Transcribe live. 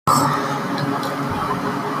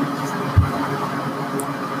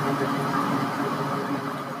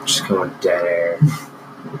just going dead air.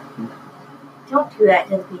 Don't do that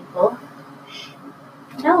to people.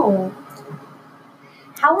 No.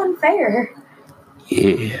 How unfair.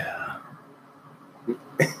 Yeah.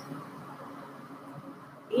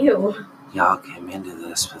 Ew. Y'all came into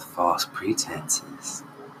this with false pretenses.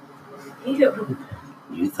 Ew.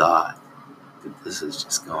 You thought that this was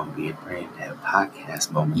just going to be a Braindead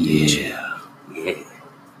podcast moment. Yeah. Yeah.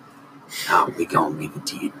 Now we going to give it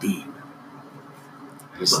to you deep.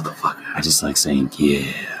 Motherfucker. I just like saying,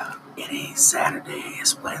 yeah. It ain't Saturday,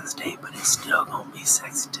 it's Wednesday, but it's still going to be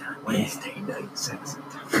sexy time. Wednesday night sexy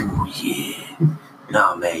time. Ooh, yeah.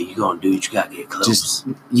 Nah, man, you gonna do what you gotta get close. Just,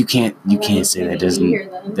 you can't say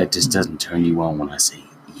that just doesn't turn you on when I say,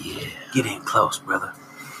 yeah. Get in close, brother.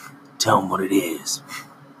 Tell them what it is.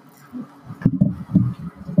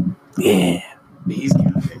 Yeah. He's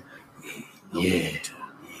got it.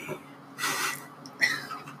 Yeah.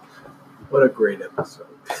 What a great episode.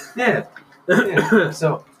 Yeah.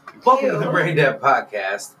 So, welcome to the Braindead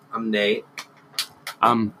podcast. I'm Nate.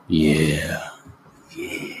 Yeah.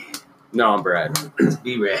 No, I'm Brad.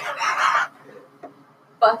 Be ready.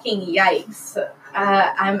 Fucking yikes.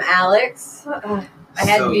 I'm Alex. I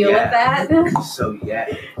had to deal with that. So, yeah.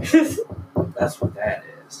 That's what that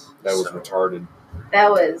is. That was retarded.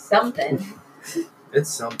 That was something. It's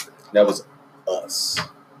something. That was us.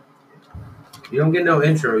 You don't get no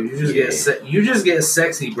intro. You just get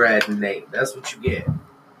sexy Brad and Nate. That's what you get.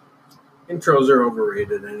 Intros are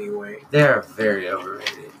overrated anyway. They're very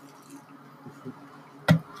overrated.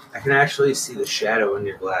 I can actually see the shadow in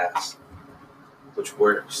your glass, which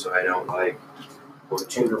works, so I don't pour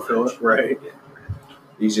too Overfill much. it, right? Yeah.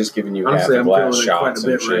 He's just giving you Honestly, half I'm a glass feeling shots quite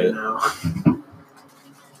a and bit shit. right now.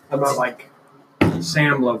 I'm at like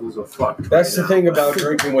Sam levels of fucked. That's right the thing now. about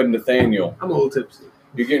drinking with Nathaniel. I'm a little tipsy.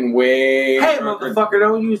 You're getting way Hey, drunker. motherfucker,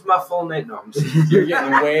 don't use my full name. No, I'm just You're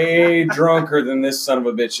getting way drunker than this son of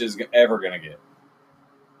a bitch is ever gonna get.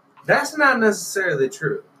 That's not necessarily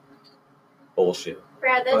true. Bullshit.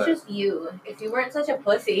 Brad, that's But- just you. If you weren't such a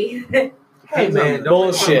pussy. Hey, man,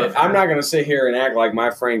 don't Bullshit. I'm not gonna sit here and act like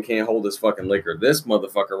my friend can't hold his fucking liquor. This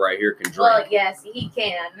motherfucker right here can drink. Well, yes, he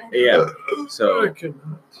can. Yeah. I So cannot.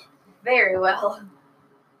 Very well.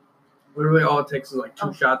 Literally, all it takes is like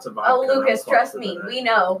 2 shots of vodka. Oh, and I'm Lucas, fucked trust for me. the night. We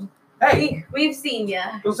know. Hey, We've seen you.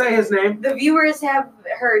 don't say his name. The viewers have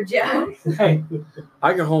heard you. Hey,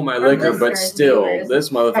 I can hold my Our liquor, but listeners, still, viewers. this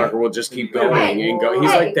motherfucker will just keep going Hey. and go.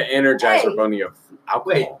 He's Hey. like the Energizer Hey. Bunny of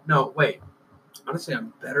alcohol. wait. Honestly,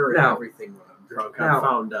 I'm better at Now- everything when I'm drunk. now- I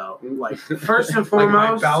found out. Like, First and like my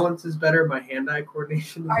foremost, balance is better. My hand-eye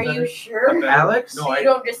coordination is Are better. you sure? Alex, No, So I- you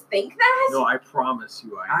don't just think that? No, I promise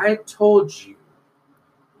you I am. I told you,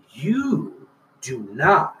 you do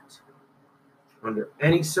not, under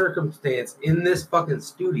any circumstance in this fucking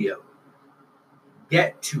studio,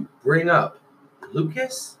 get to bring up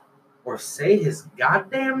Lucas or say his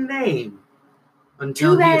goddamn name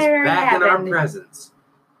until Too he bad is it already back in our happened. presence.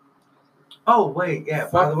 Oh, wait, yeah, by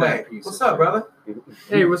Fuck the that way, piece what's of up, brother?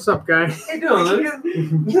 Hey, what's up, guys? How you doing,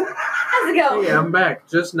 Lucas? How's it going? Hey, I'm back.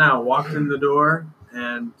 Just now, walked in the door,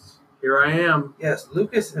 and here I am. Yes,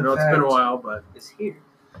 Lucas, I in know it's fact, been a while, but is here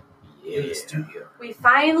in the studio. We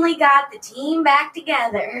finally got the team back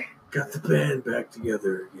together. got the band back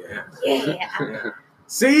together again. Yeah.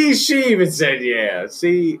 See, she even said, "Yeah."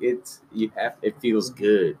 See, it feels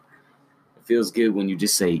good. It feels good when you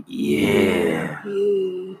just say, "Yeah."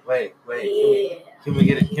 Wait, Yeah. can we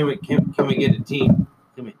get it? Can we get a team?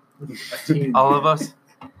 All of us?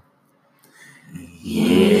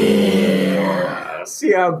 Yeah.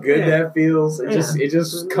 See how good Yeah. that feels? It Yeah.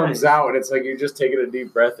 just comes out, and it's like you're just taking a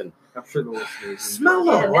deep breath and I'm sure the listeners Smell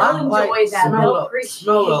Yeah, a they'll lot enjoy like that. They'll smell appreciate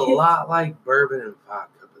a it. lot like bourbon and vodka.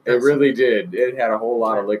 But it that's- really did. It had a whole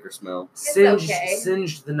lot of liquor smell. okay.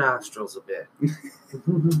 Singed the nostrils a bit.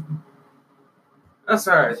 That's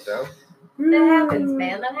all right though. That happens,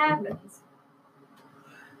 man. That happens.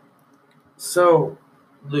 So,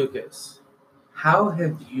 Lucas, how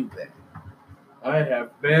have you been? I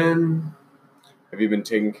have been. Have you been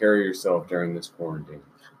taking care of yourself during this quarantine?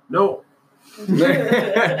 No,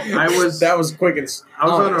 That was quick and I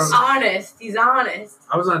was on a. Honest. He's honest.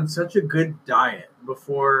 I was on such a good diet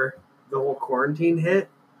before the whole quarantine hit,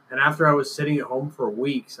 and after I was sitting at home for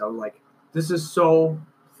weeks, I was like, "This is so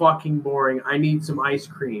fucking boring. I need some ice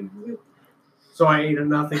cream." So I ate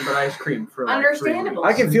nothing but ice cream for like 3 Understandable.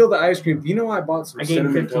 weeks. I can feel the ice cream. You know, I bought some I gained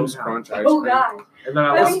cinnamon 15 toast pounds. crunch ice Oh, cream. God. And then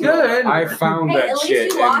I That's lost good. I found Hey, at that least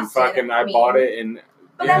shit you and lost it, fucking I mean. bought it and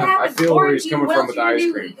But yeah, that I happens. feel where he's Quarantine, coming what from else with the you ice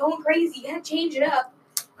do? cream. You're going crazy. You gotta change it up.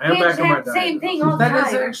 I am Can't back just on my have the diet. same thing all the That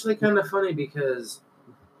is time. actually kind of funny because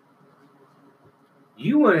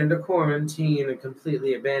You went into quarantine and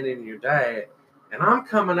completely abandoned your diet, and I'm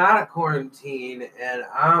coming out of quarantine and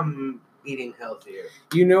I'm eating healthier.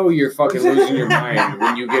 You know you're fucking losing your mind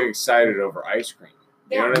when you get excited over ice cream.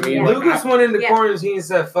 You know what I mean? Yeah. Like, Lucas went into quarantine and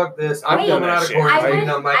said, "Fuck this! I'm coming out of quarantine."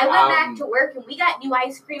 I went back to work and we got new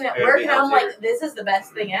ice cream at work, and I'm like, "This is the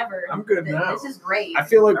best thing ever. I'm good now. This is great." I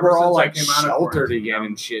feel like Ever we're all since I like came out of sheltered quarantine, again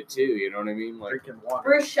and shit too. You know what I mean? Like Drinking water.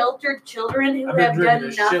 We're sheltered children who I've been have done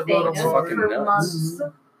drinking a shitload nothing of water. for Fucking months.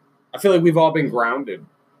 I feel like we've all been grounded.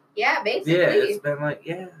 Yeah, basically. Yeah, it's been like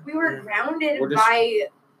we were grounded We're just- by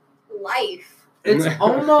life. It's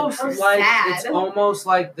almost So like sad. it's almost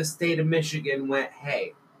like the state of Michigan went,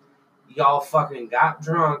 "Hey, y'all fucking got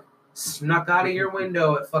drunk, snuck out of your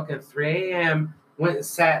window at fucking 3 a.m., went and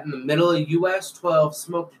sat in the middle of US 12,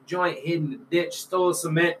 smoked a joint, hid in the ditch, stole a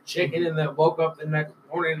cement chicken, and then woke up the next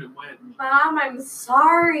morning and went." Mom, I'm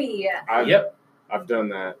sorry. Yep. I've done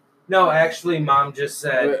that. No, actually, Mom just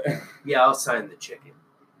said, "Yeah, I'll sign the chicken."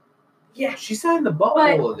 Yeah. She signed the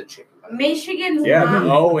butthole of the chicken. Michigan's Yeah,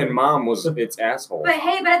 mom. and mom was its asshole. But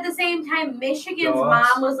hey, but at the same time, Michigan's Go us.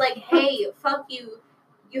 mom was like, "Hey, fuck you.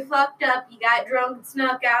 You fucked up. You got drunk and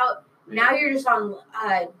snuck out. Now you're just on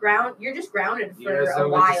ground. You're just grounded You for guys a don't get to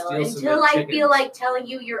while steal until some I chickens. feel like telling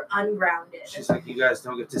you you're ungrounded." She's like, "You guys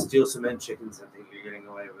don't get to steal cement chickens. I think you're getting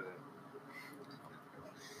away with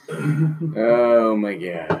it." Oh my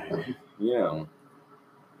god. You know.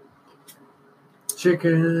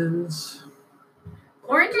 Chickens.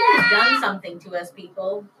 Quarantine has done something to us,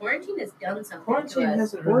 people. Quarantine has done something Quarantine to us.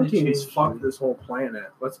 hasn't really Quarantine's changed. fucked this whole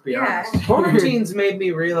planet. Let's be Yeah. honest. Quarantine's made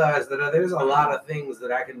me realize that there's a lot of things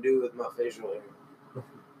that I can do with my facial hair.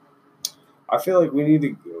 I feel like we need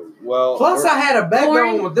to well Plus, I had a bet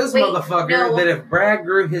going with this Wait, motherfucker no. that if Brad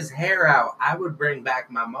grew his hair out, I would bring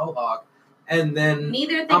back my mohawk. And then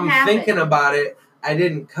Neither thing I'm happened. thinking about it. I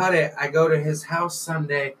didn't cut it. I go to his house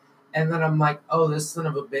Sunday, and then I'm like, "Oh, this son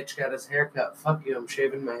of a bitch got his hair cut. Fuck you, I'm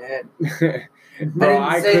shaving my head." Bro,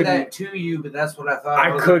 I didn't say that to you, but that's what I thought. I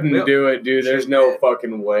was couldn't like, do it, dude. There's no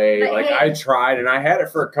fucking way. But Like hey- I tried and I had it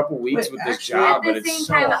for a couple weeks But with this actually, job, at the but it's same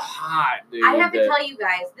so time, hot, dude. I have to that- tell you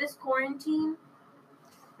guys, this quarantine,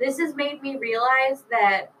 this has made me realize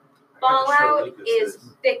that Fallout is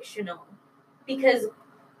fictional. Because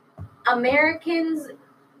Americans,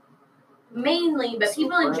 mainly, but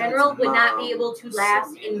people in general, would not be able to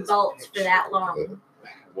last in vaults for that long.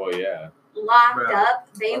 Well, yeah. Locked Bro, up,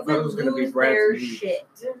 they I thought would it was gonna be lose Brad's their niece. shit.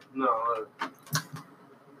 No,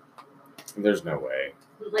 There's no way.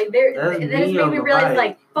 Like, That's that has me made on me the realize, bike.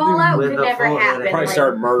 like, Fallout With could the never full head of happen. hair. Probably Like,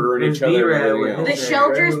 start murdering There's each other. and B-Rad everything with else. the his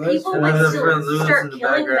shelters, Right, people and would then still start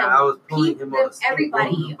killing them.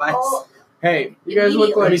 Everybody. Oh, Hey, You guys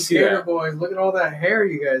look Let me like see skater that. boys. Look at all that hair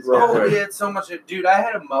you guys Real got. Oh, quick. we had so much. Dude, I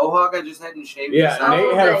had a mohawk. I just hadn't shaved. Yeah, it.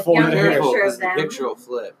 Nate had a the full young head of hair. picture Careful, of 'cause the them. picture will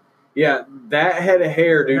flip. Yeah, that head of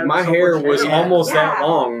hair, They dude. have My so hair much was hair. almost Yeah. that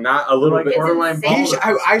long, not a little Like bit. borderline insane. bald at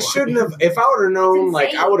this I point. shouldn't have. If I would have known,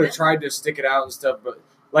 like, I would have insane. tried to stick it out and stuff. But,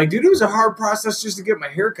 like, dude, it was a hard process just to get my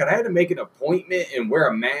hair cut. I had to make an appointment and wear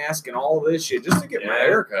a mask and all this shit just to get my Yeah.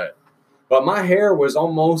 hair cut. But my hair was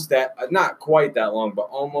almost that, not quite that long, but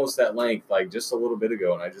almost that length, like just a little bit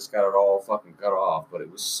ago, and I just got it all fucking cut off. But it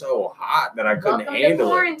was so hot that I couldn't Welcome to handle it.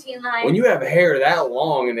 quarantine life. When you have hair that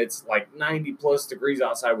long and it's like 90 plus degrees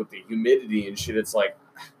outside with the humidity and shit, it's like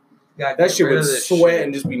Gotta that get shit rid would of this sweat shit.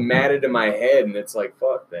 and just be matted in my head, and it's like,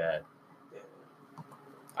 fuck that.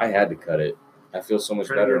 I had to cut it. I feel so much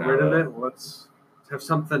Trying to better get now. rid of though. it. Let's have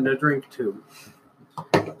something to drink to.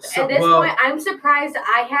 So, At this well, point, I'm surprised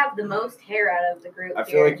I have the most hair out of the group. I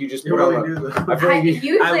feel here. like you just You put really on do this. I feel like you,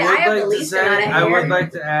 Usually I have the least amount of hair. I would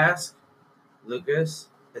like to ask, Lucas,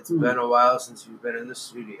 it's Hmm. been a while since you've been in the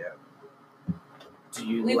studio. Do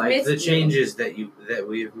you We've like missed the you. changes that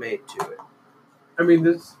we've made to it? I mean,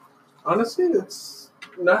 this honestly, it's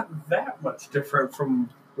not that much different from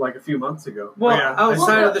like a few months ago. Well, yeah,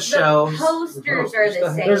 outside of the shelves, posters are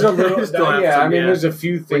the same. there's a little, Still have yeah. some, I mean, yeah. there's a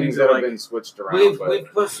few We things need to, that have like- been switched around. we've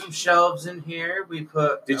but put some shelves in here. We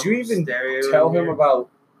put. did you even stereo tell in him here. about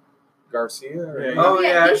Garcia? Or Yeah. Oh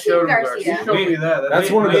yeah, I he's showed him seen Garcia. you showed me that. That's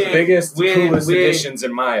We- one of the we- biggest, we- coolest we- additions,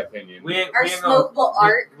 in my opinion. We ain't, Our we ain't gonna- smokable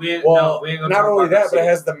art. We ain't, Well, no, we ain't gonna not talk only about that, but it Garcia.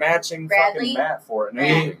 has the matching Bradley? fucking mat for it. And We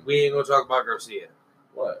everything. ain't gonna talk about Garcia.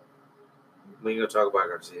 What? We ain't gonna talk about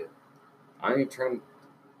Garcia. I ain't trying.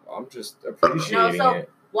 I'm just appreciating so- it.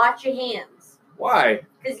 Watch your hands. Why?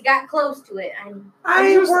 Because you got close to it. I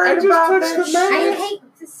ain't worried I just about touched that the mat. I shit. hate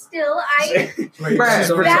to still. Wait, Brad,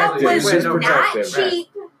 so That protective. was Just not protective. cheap.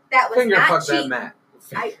 That was Finger not fuck that cheap. mat.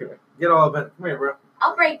 I- Get all up in. Come here, bro.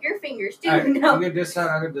 I'll break your fingers too. Alright, No. I'll get this side.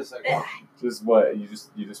 I'll get this side. Come on. Just what? You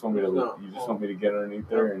just want me to No. you just want me to get underneath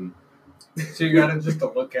there and So you gotta just to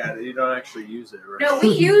look at it. You don't actually use it, right? No, we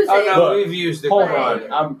use Oh it. no, we've used it. Hold Right.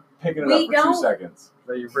 on, I'm picking it We up for 2 don't- seconds.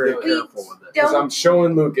 But you're very We careful with it. Because don't- I'm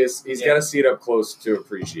showing Lucas, he's got to see it up close to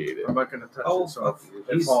appreciate it. I'm not gonna touch Oh, it, so fuck if you.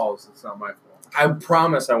 it falls, it's not my fault. I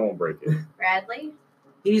promise I won't break it. Bradley,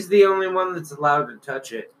 He's the only one that's allowed to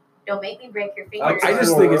touch it. don't make me break your I fingers.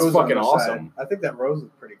 just think it's fucking awesome. I think that rose is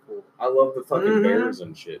pretty cool. I love the fucking Mhm. bears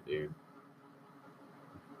and shit, dude.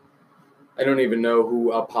 I don't even know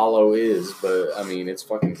who Apollo is, but I mean, it's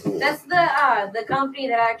fucking cool. That's the company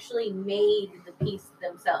that actually made the piece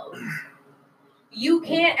themselves. You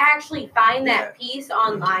can't actually find that piece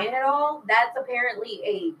online at all. That's apparently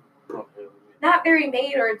a not very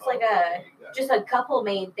made, or it's like a just a couple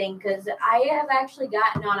made thing. Because I have actually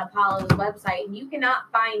gotten on Apollo's website, and you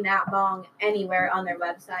cannot find that bong anywhere on their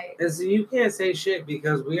website. And so you can't say shit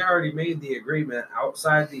because we already made the agreement.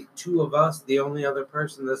 Outside the two of us, the only other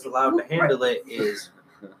person that's allowed to handle it is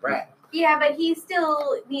Brad. Yeah, but he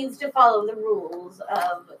still needs to follow the rules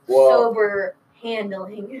of Well- sober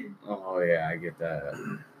handling. Oh yeah, I get that.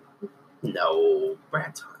 No,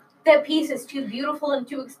 Brad's hard. That piece is too beautiful and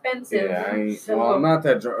too expensive. Yeah, so well, I'm not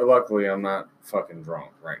that drunk. Luckily, I'm not fucking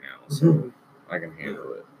drunk right now, so I can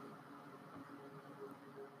handle it.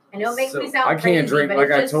 I know it makes me So, sound I can't crazy, drink, but like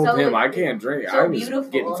it's I just told so, him, I can't drink. so I was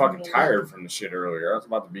beautiful. getting I fucking mean, tired from the shit earlier. I was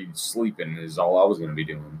about to be sleeping is all I was going to be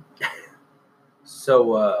doing.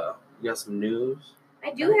 So, you got some news?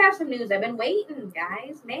 I do have some news. I've been waiting,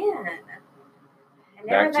 guys. Man. I never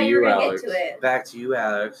Back to thought you were you, going to Alex. get to it. Back to you,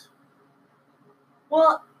 Alex.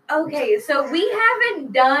 Well, okay, so we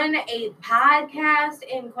haven't done a podcast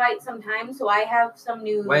in quite some time, so I have some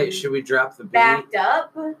news Wait, should we drop the beat? backed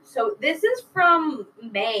up. So this is from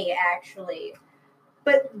May, actually.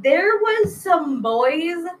 But there was some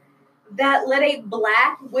boys that let a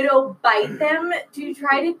black widow bite them to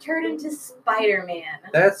try to turn into Spider-Man.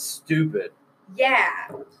 That's stupid. Yeah.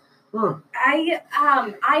 Huh. I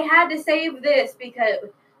had to save this because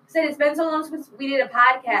said it's been so long since we did a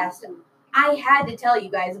podcast. I had to tell you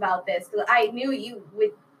guys about this because I knew you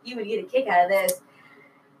would get a kick out of this.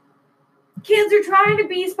 Kids are trying to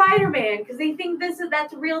be Spider-Man because they think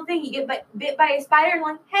that's a real thing. You get bit by a spider and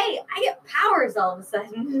like, hey, I get powers all of a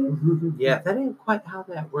sudden. Yeah, that ain't quite how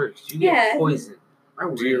that works. You Yeah. get poisoned.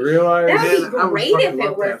 Do you realize? That'd be Man, I would great if fucking it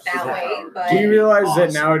love to worked have that way, superpowers. but Do you realize that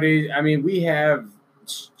Awesome. nowadays? I mean, we have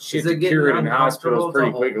shit Is it getting cured in hospitals uncomfortable pretty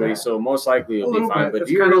to hold quickly, that? so most likely A it'll be little fine. bit. But It's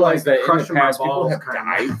do you kinda realize like that in the crushing my past people balls, have kinda.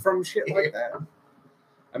 died from shit like that?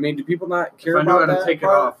 I mean, do people not care If I knew about how to that? take it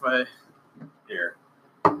part? off, here.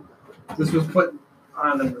 This was put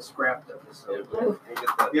on in the scrapped episode.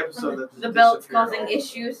 The episode that the belt's disappeared causing all.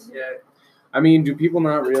 issues. Yeah, I mean, do people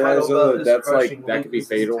not The realize title though belt that is that's like crushing that could be Lucas's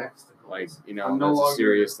fatal? testicles. Like, you know, I'm no that's a longer-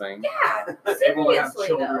 serious thing. Yeah, able to have seriously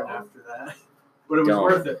children though. after that. But it was Don't.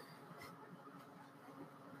 worth it.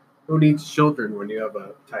 Who needs children when you have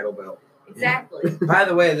a title belt? Exactly. By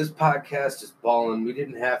the way, this podcast is balling. We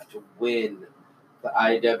didn't have to win the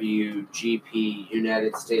IWGP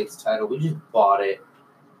United States title. We just bought it.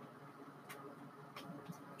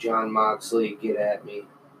 John Moxley, get at me.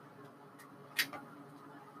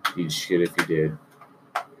 You'd shit if you did.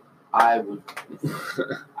 I would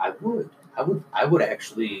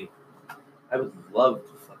actually. I would love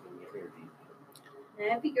to fucking interview.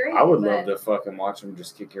 That'd be great. I would but- love to fucking watch him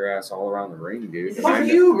just kick your ass all around the ring, dude. Fuck I know-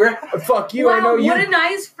 you, bro. Fuck you. Wow, I know you. what a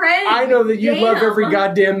nice friend. I know that you love Damn. every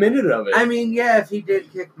goddamn minute of it. I mean, yeah, if he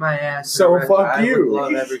did kick my ass, So I fuck you. would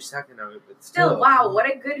love every second of it, but Still, still. wow,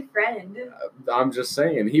 what a good friend. I'm just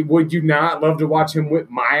saying. Would you not love to watch him whip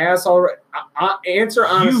my ass already? Answer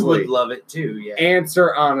honestly. You would love it too, yeah.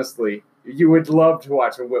 Answer honestly. You would love to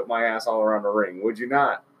watch him whip my ass all around the ring, would you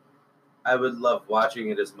not? I would love watching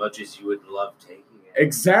it as much as you would love taking it.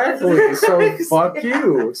 Exactly. So fuck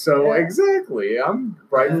you. So Yeah. exactly. I'm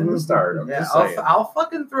right from the start. I'm Yeah, just saying. I'll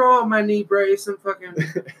fucking throw on my knee brace and fucking.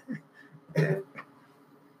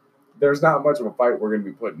 There's not much of a fight we're gonna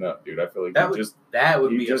be putting up, dude. I feel like That you would- just That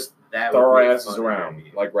would You be just that throw would our be a asses fun around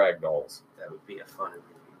interview. like rag dolls. That would be a fun interview.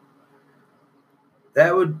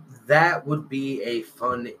 That would be a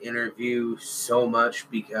fun interview so much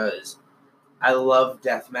because I love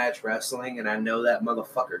deathmatch wrestling and I know that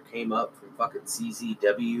motherfucker came up from fucking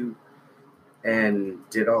CZW and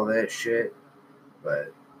did all that shit.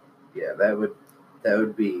 But yeah, that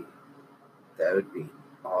would be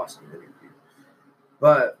awesome interview.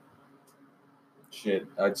 But Shit,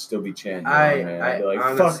 I'd still be chanting. I man. I'd be like,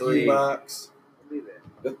 fuck honestly- you, Box.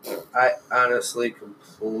 I honestly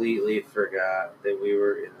completely forgot that we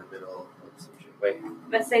were in the middle of some shit. Wait.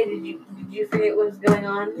 Let's say, did you forget what was going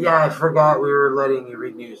on? Yeah, I forgot we were letting you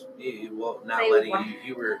read news. Well, not Say letting what?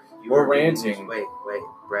 you were We're reading ranting. news. Wait,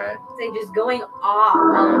 Brad. Say just going off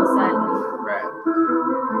all of a sudden. Brad.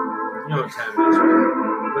 You know what time it is,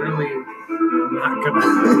 right? Literally, I'm not gonna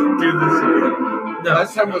do this again. No.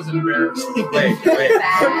 Last time was embarrassing. Wait.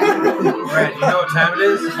 Bad. Brad, you know what time it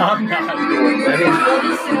is? I'm not doing Ready? We'll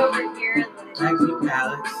just sit over here and let it. Back to you,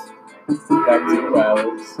 Alex. Back to you,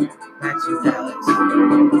 Alex. Back to you, Alex.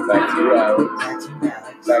 Back to you, Alex. Back to you,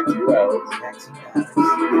 Alex. Back to you, Alex. Back to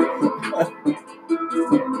you, Alex.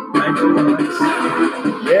 Back to Alex.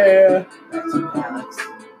 Yeah. Back to you, Alex.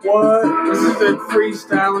 What? This isn't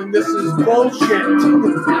freestyling. This is bullshit.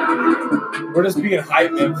 We're just being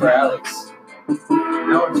hype men for Alex.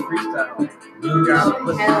 Now it's freestyling. You got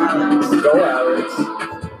it. Hell no. Go, Alex.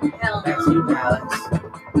 Hell Back no. to you, Alex.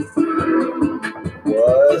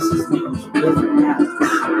 What? This is news with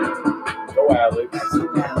Alex. Go, Alex. Back to you,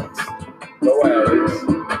 Alex. Go, Alex.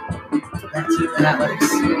 Back to you, Alex.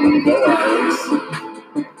 Go, Alex.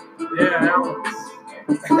 Yeah, Alex.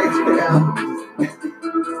 Back to you, Alex.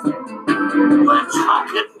 Let's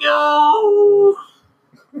fucking go.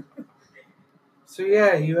 So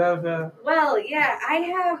yeah, you have Well, yeah, I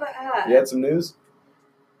have. You had some news?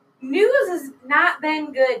 News has not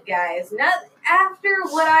been good, guys. Not after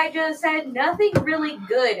what I just said. Nothing really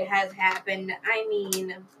good has happened. I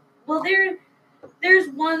mean, well, there's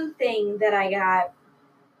one thing that I got.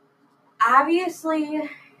 Obviously,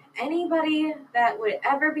 anybody that would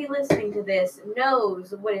ever be listening to this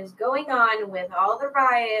knows what is going on with all the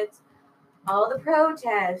riots, all the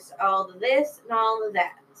protests, all the this and all of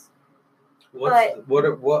that.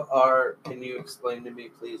 what are? Can you explain to me,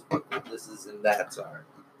 please, what the thises and that's are?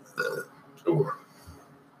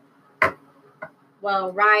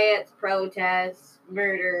 Well, riots, protests,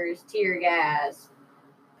 murders, tear gas,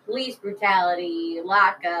 police brutality,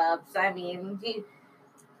 lockups. I mean,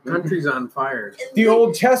 Country's on fire. The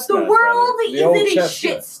old chestnut. the world brother. The is old in a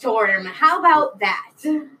chestnut. shitstorm. How about that?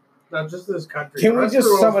 Not just this country. Can we The rest just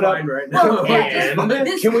of the sum world's it up? fine right now. Well, yeah,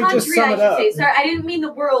 this Can we country, just sum I it should up? say. Sorry, I didn't mean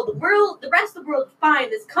the world. The rest of the world's fine.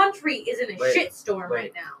 This country is in a Wait, shitstorm wait.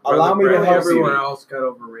 right now. Allow me to Apparently help everyone you. else got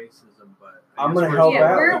over racism, but I I'm guess gonna we're help still out.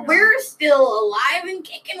 Yeah, working on we're still alive and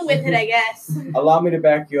kicking with it, I guess. Allow me to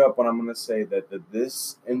back you up when I'm going to say that the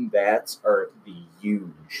this and that's are the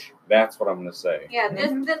huge. That's what I'm going to say. Yeah,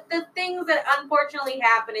 the things that unfortunately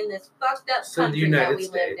happen in this fucked up So the country that United we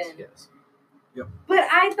States, lived in. yes. But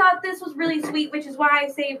I thought this was really sweet, which is why I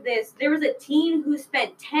saved this. There was a teen who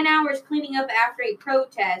spent 10 hours cleaning up after a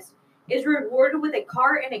protest, is rewarded with a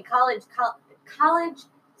car and a college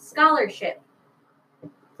scholarship.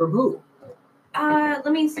 From who? Let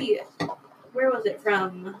me see. Where was it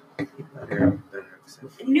from?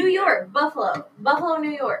 New York, Buffalo,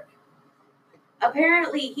 New York.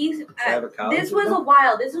 Apparently, he's. Have a college This was with a them?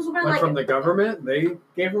 while. This was when Like from the government? They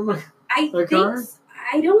gave him a... I the think. car?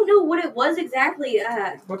 I don't know what it was exactly.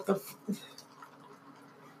 What the...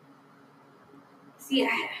 See,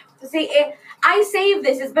 to say it, I saved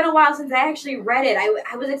this. It's been a while since I actually read it.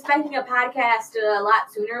 I was expecting a podcast a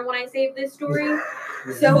lot sooner when I saved this story,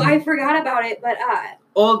 so I forgot about it. But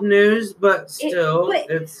Old news, but still, but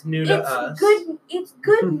it's new to us. It's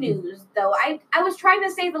good news though. I was trying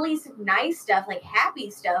to save at least nice stuff, like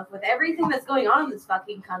happy stuff, with everything that's going on in this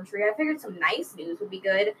fucking country. I figured some nice news would be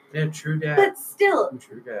good, Yeah, true that. but still,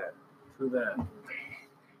 True that. True that.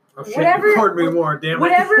 Oh shit, Whatever- record me more, damn it.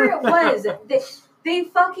 whatever it was, they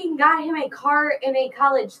fucking got him a car and a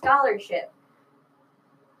college scholarship.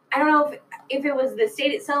 I don't know if it was the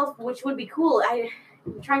state itself, which would be cool. I'm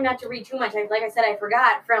trying not to read too much. Like I said, I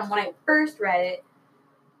forgot from when I first read it.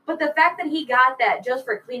 But the fact that he got that just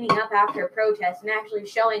for cleaning up after a protest and actually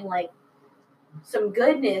showing, like, some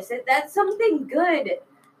goodness, that's something good.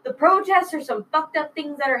 The protests are some fucked up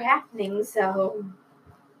things that are happening, so...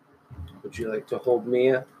 Would you like to hold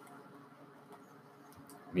Mia?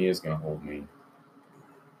 Mia's going to hold me.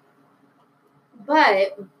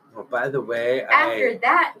 But Oh, by the way, after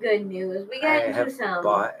that good news, we I gotta do have some...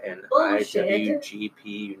 bought an bullshit. IWGP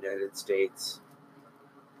United States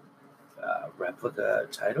replica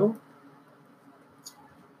title,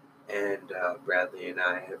 and Bradley and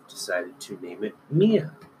I have decided to name it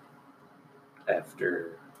Mia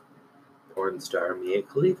after porn star Mia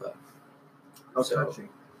Khalifa. How So, touching.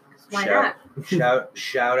 Why not?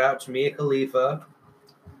 shout out to Mia Khalifa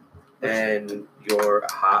and your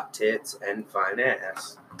hot tits and fine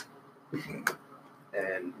ass.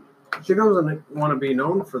 And She doesn't want to be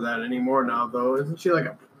known for that anymore now, though. Isn't she like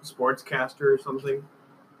a sportscaster or something?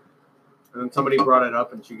 And then somebody brought it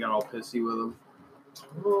up and she got all pissy with him.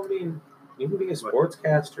 well, I mean, You can be a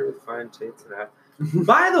sportscaster with fine tits and a...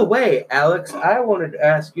 By the way, Alex, I wanted to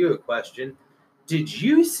ask you a question. Did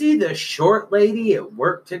you see the short lady at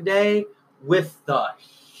work today with the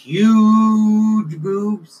huge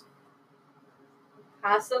boobs?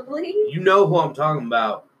 Possibly. You know who I'm talking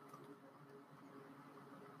about.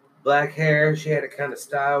 Black hair. She had a kind of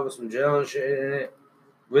style with some gel and shit in it.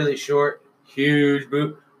 Really short. Huge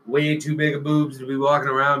boob. Way too big of boobs to be walking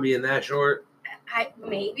around being that short.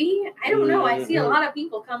 Maybe. I don't know. I see a lot of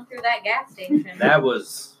people come through that gas station. That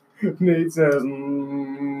was... Nate says,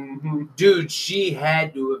 Dude, she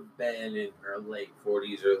had to have been in her late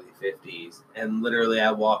 40s, early 50s. And literally,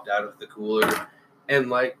 I walked out of the cooler and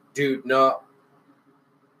like, dude, no.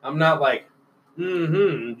 I'm not like,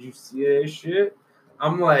 did you see that shit?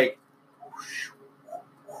 I'm like, whoosh,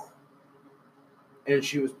 and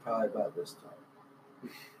she was probably about this tall.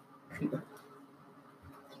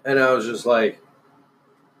 And I was just like,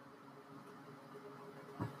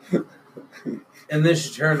 and then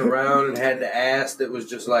she turned around and had the ass that was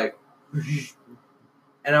just like,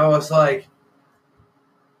 and I was like,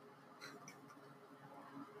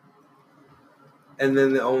 and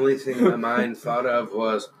then the only thing my mind thought of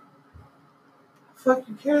was,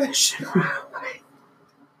 fucking carry that shit around.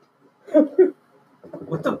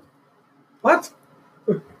 What the? What?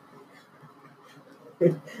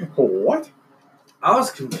 what? I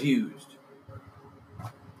was confused.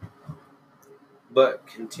 But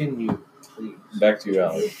continue, please. Back to you,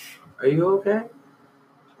 Alex. Are you okay?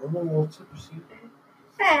 I'm a little tipsy.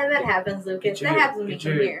 That happens, Lucas. That happens when we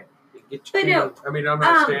come here. But no, I mean, I'm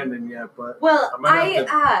not standing yet, but well, I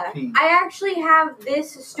actually have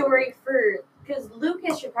this story because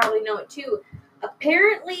Lucas should probably know it too.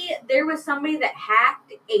 Apparently, there was somebody that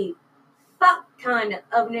hacked a fuck ton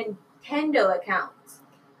of Nintendo accounts.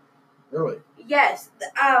 Really? Yes.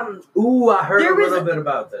 Ooh, I heard a little bit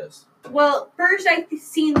about this. Well, first I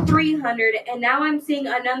seen 300, and now I'm seeing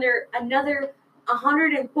another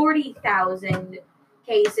 140,000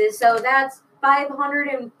 cases. So that's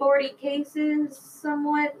 540 cases,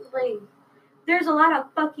 somewhat. Like, there's a lot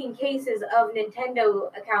of fucking cases of Nintendo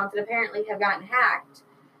accounts that apparently have gotten hacked.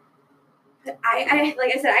 I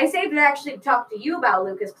like I said, I saved it actually to talk to you about,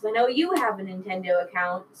 Lucas, because I know you have a Nintendo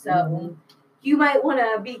account, so you might want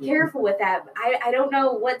to be careful with that. I don't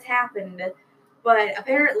know what's happened, but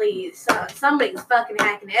apparently somebody's fucking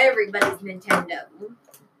hacking everybody's Nintendo.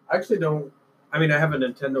 I actually don't. I mean, I have a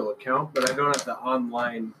Nintendo account, but I don't have the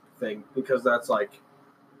online thing because that's like,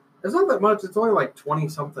 it's not that much. It's only like 20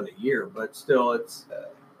 something a year, but still, it's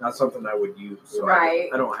not something I would use. So right.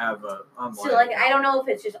 I don't have a online. So like, I don't know if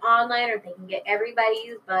it's just online or if they can get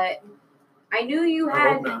everybody's, but I knew you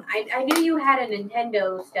had. I knew you had a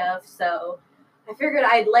Nintendo stuff, so I figured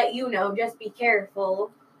I'd let you know. Just be careful.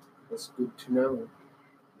 That's good to know.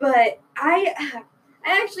 But I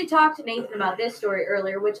actually talked to Nathan about this story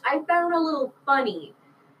earlier, which I found a little funny.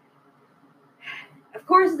 Of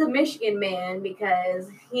course, the Michigan man, because,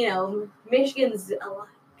 you know, Michigan's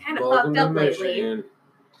kind of fucked up lately.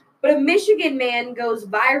 But a Michigan man goes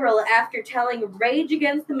viral after telling Rage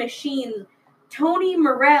Against the Machine Tony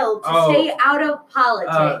Morell to stay out of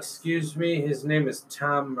politics. Excuse me, his name is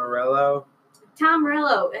Tom Morello. Tom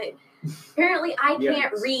Morello. Apparently, I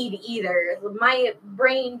can't read either. My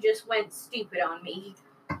brain just went stupid on me.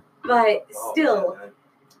 But still. Man.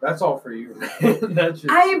 That's all for you. That's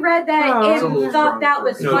just, I read that and thought that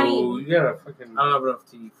was funny. You gotta fucking... I don't have enough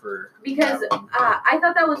tea for... Because I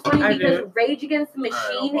thought that was funny because Rage Against the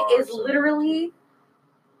Machine is literally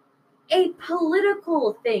a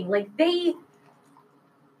political thing. Like, they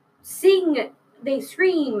sing, they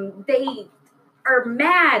scream, they are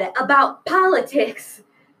mad about politics.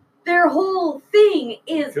 Their whole thing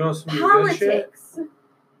is politics.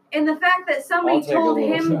 And the fact that somebody told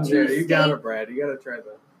him to stay... You got it, Brad. You gotta try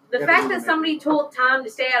that. The fact that somebody told Tom to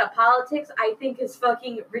stay out of politics, I think, is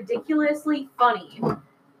fucking ridiculously funny.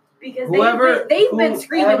 Because they've been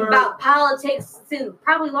screaming about politics since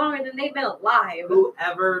probably longer than they've been alive.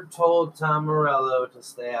 Whoever told Tom Morello to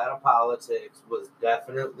stay out of politics was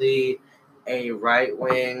definitely a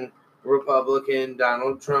right-wing Republican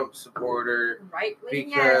Donald Trump supporter.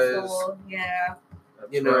 Right-wing asshole, yeah.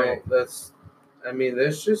 That's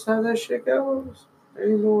just how that shit goes.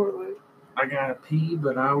 Anymore, I gotta pee,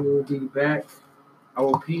 but I will be back. I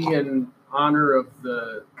will pee in honor of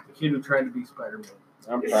the kid who tried to be Spider-Man.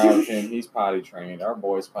 I'm proud of him. He's potty trained. Our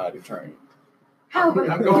boy's potty trained. Oh,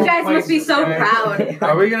 you guys must be so proud.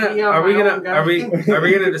 Are we gonna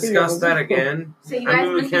discuss that again? So you guys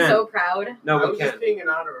must be so proud. No, we can't. Just being in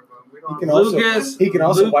honor of him. He can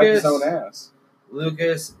also wipe his own ass.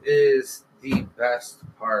 Lucas is the best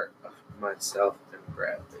part of myself and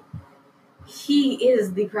Bradley. He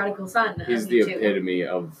is the prodigal son. He's the epitome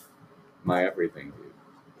of my everything, dude.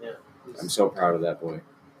 Yeah. I'm so proud of that boy.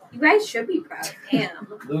 You guys should be proud of him.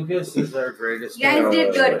 Lucas is our greatest. You guys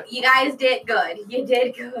did good. You guys did good. You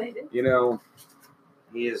did good. You know,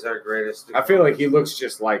 he is our greatest. I feel like he looks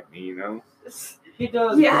just like me, you know? He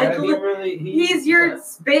does. Yeah, he's your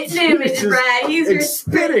spitting image, Brad. He's your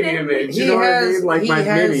spitting image. You know what I mean? Like my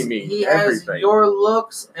mini-me. He everything. has your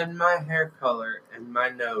looks and my hair color and my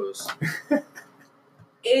nose.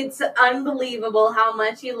 It's unbelievable how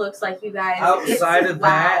much he looks like you guys. Outside of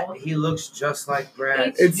that, he looks just like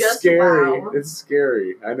Brad. It's just scary. Wow. It's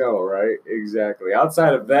scary. I know, right? Exactly.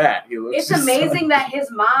 Outside of that, he looks. It's amazing that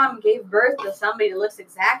his mom gave birth to somebody that looks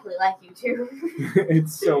exactly like you too.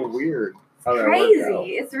 It's so weird.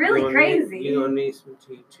 Crazy. It's really crazy. You don't need some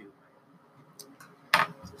tea too.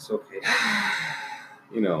 It's okay.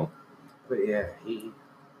 You know. But yeah,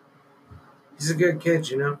 he's a good kid,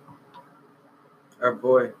 you know. Our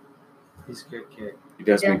boy, he's a good kid. He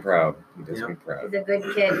does me proud. He does me proud. He's a good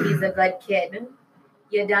kid. He's a good kid.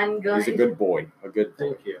 You done good. He's a good boy. A good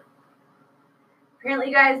boy. Thank you. Apparently,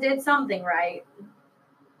 you guys did something right.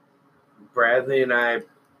 Bradley and I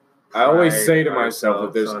always say to myself,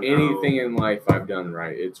 if there's anything in life I've done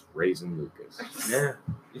right, it's raising Lucas.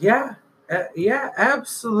 Yeah,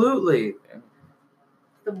 absolutely. Yeah.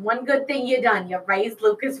 The one good thing you done, you raised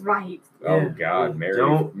Lucas right. Oh God,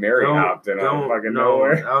 Mary hopped in out of fucking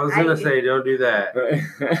nowhere. I was gonna say, don't do that.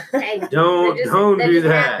 Hey, don't do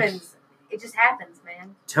that. Happens. It just happens,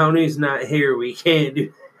 man. Tony's not here. We can't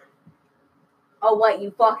do. Oh, what?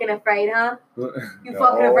 You fucking afraid, huh? You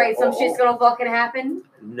fucking afraid some shit's gonna fucking happen?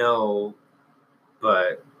 No,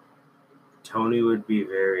 but Tony would be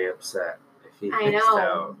very upset if he missed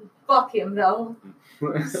out. Fuck him though.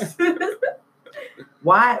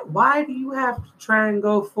 Why do you have to try and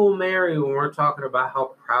go full Mary when we're talking about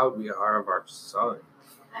how proud we are of our son?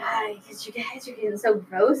 Because you guys are getting so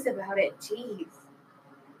gross about it. Jeez.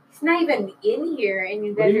 He's not even in here, and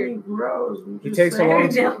you guys are gross. He takes a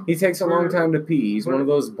long time to pee. He's one of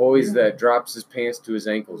those boys that drops his pants to his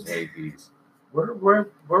ankles when he pees. We're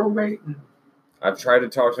waiting. I've tried to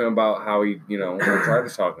talk to him about how he, I tried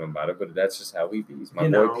to talk to him about it, but that's just how he pees. My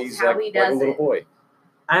boy pees like a little boy.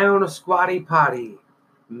 I own a squatty potty.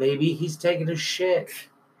 Maybe he's taking a shit.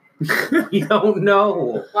 You don't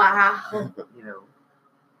know. Wow.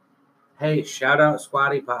 Hey, shout out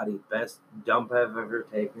Squatty Potty. Best dump I've ever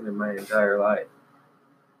taken in my entire life.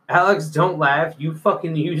 Alex, don't laugh. You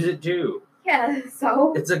fucking use it too. Yeah,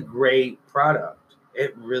 so? It's a great product.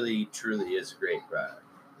 It really, truly is a great product.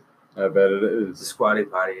 I bet it is. The Squatty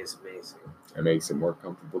Potty is amazing. It makes it more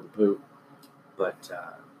comfortable to poop. But,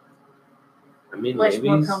 maybe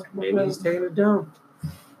he's taking a dump.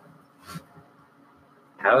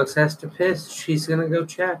 Alex has to piss. She's going to go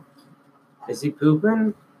check. Is he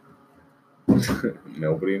pooping?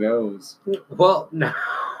 Nobody knows. Well, no.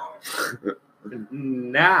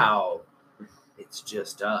 Now, it's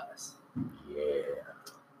just us. Yeah.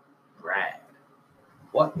 Brad.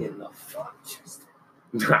 What in the fuck just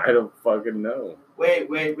I don't fucking know. Wait.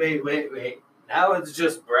 Now it's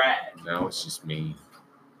just Brad. Now it's just me.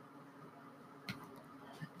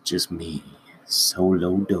 Just me.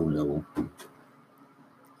 Solo dolo.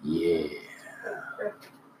 Yeah.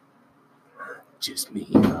 Just me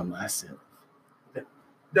by myself.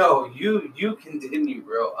 No, you continue,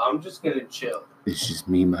 bro. I'm just gonna chill. It's just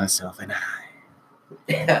me, myself, and I.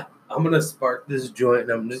 Yeah. I'm gonna spark this joint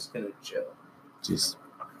and I'm just gonna chill. Just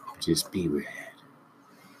be rad.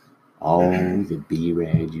 All the be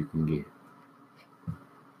rad you can get.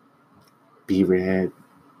 Be rad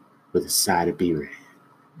with a side of be rad.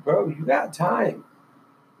 Bro, you got time.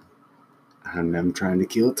 I'm trying to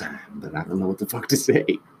kill time, but I don't know what the fuck to say.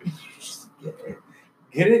 Just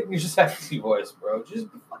get it in your sexy voice, bro. Just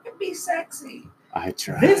fucking be sexy. I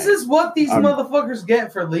try. This is what these motherfuckers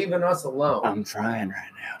get for leaving us alone. I'm trying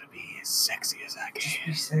right now to be as sexy as I can. Just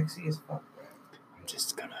be sexy as fuck, bro. I'm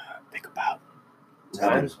just gonna think about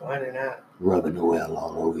time's winding out. Rubbing oil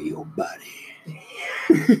all over your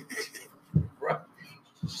body.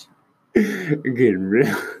 Getting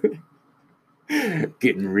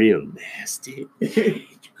real nasty. You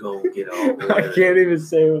go get all oily. I can't even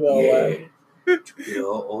say without laughing. Get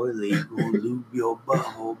all oily. Go lube your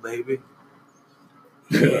butthole, baby.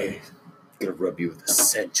 Yeah. Gonna rub you with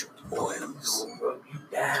essential oils. Gonna rub you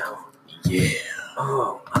down. Yeah.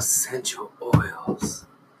 Oh, essential oils.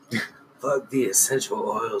 Fuck the essential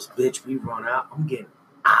oils, bitch. We run out. I'm getting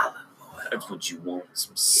olive oil. That's what you want.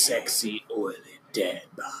 Some sexy, oily dad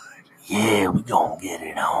bod. Yeah, we gonna get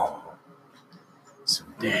it on.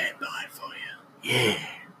 Some dad bod for you. Yeah.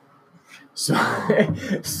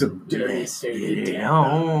 Some dirty Let's get it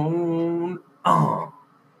on.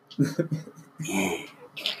 Yeah.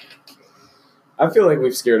 I feel like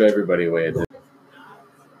we've scared everybody away at this.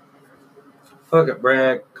 Fuck it,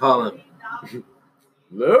 Brad. Call him.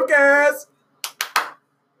 Lucas!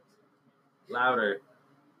 Louder.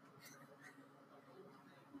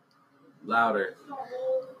 Louder.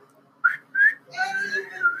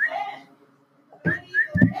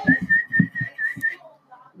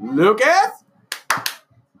 Lucas?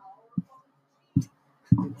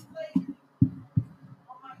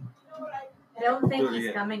 I don't think Do it he's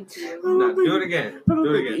again. coming to you. No, do it again. I don't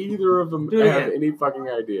Do it think again. either of them Do it have again. any fucking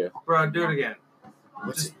idea. Bro, do it again.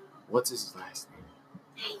 What's his last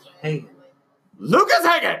name? Hey. Lucas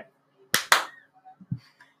Hagen!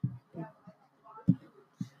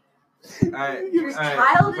 Your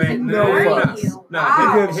child is ignoring fucks. you. No,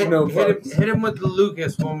 Wow. hit him with the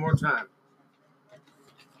Lucas one more time.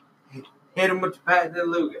 Hit him with the Pat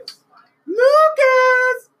and Lucas.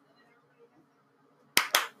 Lucas!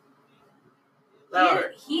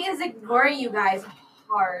 Louder. He is ignoring you guys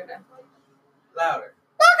hard. Louder.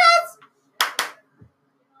 Lucas!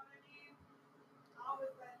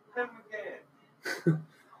 Him again.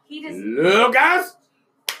 Lucas!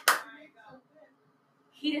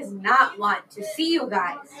 He does not want to see you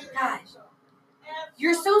guys. Gosh.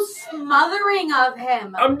 You're so smothering of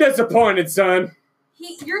him. I'm disappointed, son.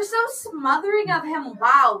 You're so smothering of him.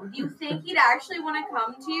 Wow. Do you think he'd actually want to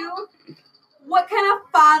come to you? What kind of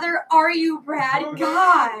father are you, Brad?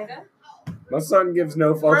 God. My son gives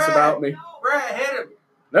no fucks about me. Brad, hit him.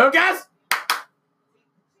 Lucas!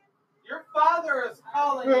 Your father is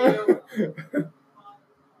calling you.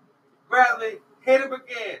 Bradley, hit him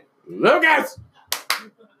again. Lucas!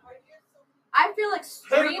 I feel Hit him with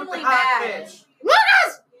extremely the hot bad. pitch.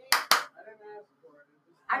 Lucas!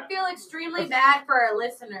 I feel extremely bad for our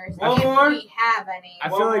listeners. One if more? we have any. I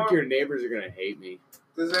feel like your neighbors are gonna hate me.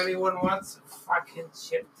 Does anyone want some fucking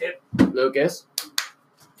chip dip? Lucas?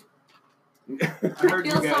 I I heard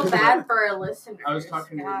feel you guys. so bad for our listeners. I was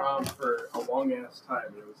talking to your God. mom for a long ass time,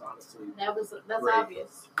 and it was honestly, That's Great.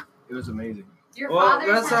 obvious. it was amazing. Your Well,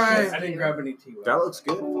 father that's has all right. missed I didn't you. grab any tea. That looks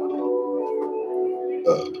good.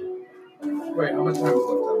 Wait, how much time is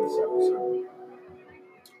left on this episode?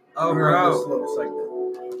 Oh, Or on bro. this little segment.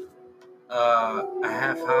 A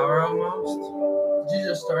half hour almost? Did you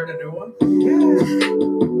just start a new one?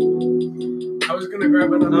 I was gonna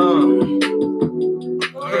grab another. No. I'm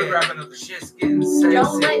gonna grab another. Shit's getting sexy.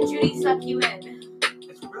 Don't let Judy suck you in.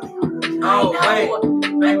 It's really hard. Oh, I wait. know.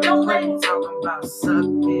 Baby, don't let quit talking about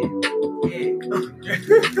sucking. Yeah. You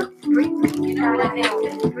know what they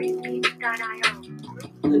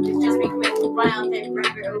just be quick, run out there,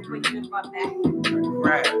 grab your own quick, and run back.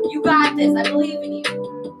 Right. You got this. I believe in you.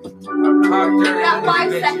 Talk You dirty got to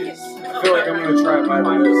 5 these seconds. bitches. I feel like I'm gonna try to buy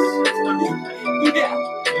this. Yeah.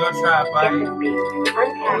 You gonna try to bite?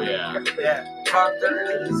 Oh, yeah. Yeah. Talk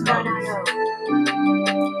dirty to these hoes.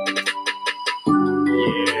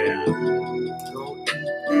 Yeah. Don't eat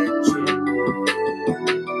that shit.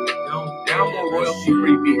 Don't Download eat royalty that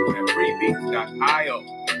free beats at freebeats.io. shit.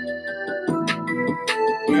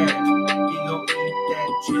 Yeah. You gon' eat that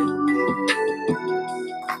shit.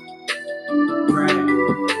 Right.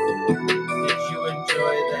 Did you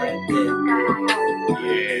enjoy that dip?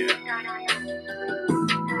 Yeah.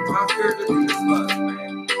 Talk dirty to these sluts,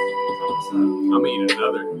 man. What's up? I'm eating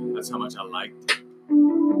another. That's how much I liked it.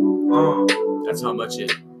 That's how much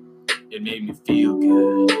it made me feel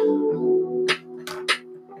good.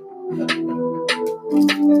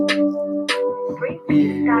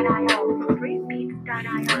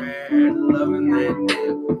 Brad, loving that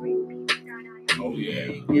dip. Oh, He yeah.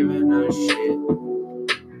 ain't giving a shit.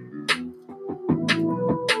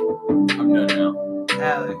 I'm done now.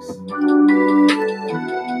 Alex.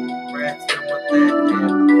 Brad's done with that dip.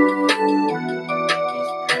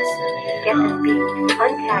 He's pressing it up.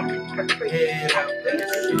 Head up that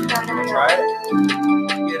shit. Try it?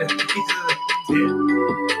 Get a piece of the dip.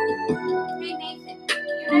 Hey, Nathan,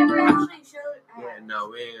 you never actually showed. Yeah, no,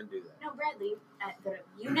 we ain't gonna do that. No, Bradley.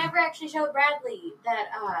 You never actually showed Bradley that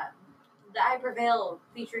the I Prevail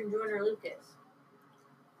featuring Jordan Lucas.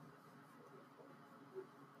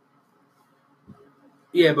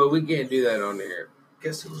 Yeah, but we can't do that on there.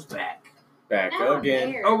 Guess who's back? Back No,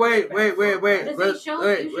 again. there. Oh, wait. Does he show?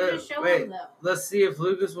 You should just show him though. Let's see if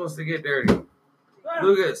Lucas wants to get dirty.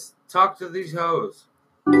 Lucas, talk to these hoes.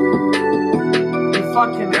 You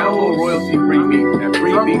fucking Download royalty free beats at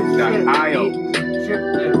freebeats.io.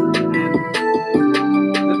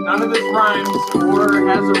 None of this rhymes or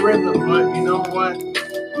has a rhythm, but you know what?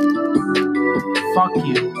 Fuck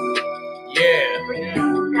you. Yeah.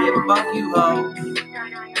 Yeah, fuck you, ho.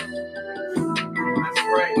 That's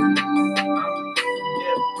right.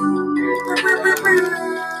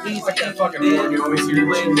 He's like that eating fucking dead. one you always hear You in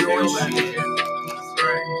ain't Jim's doing Tale, shit. That's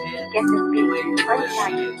right. Get this You beat ain't doing shit.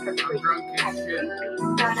 for I'm free. drunk as shit.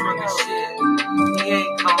 Drunk as shit. He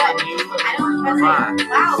ain't calling you. I don't Why?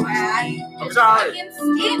 wow, man. I'm sorry. Fucking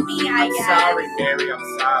skip me, I I'm guess. sorry, Barry. I'm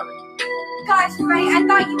sorry. Gosh, Ray, I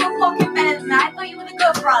thought you were fucking better than that. I thought you were the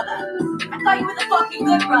good brother. I thought you were the fucking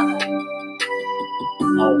good brother.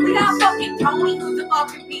 We got fucking Tony, who's a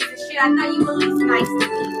fucking piece of shit. I thought you were at least nice to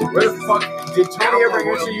me. Where the fuck did Tony ever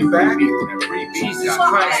answer you back? Jesus Fuck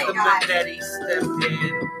Christ, that the guy. Manetti stepped in.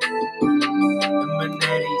 The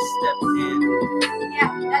Manetti stepped in. Yeah,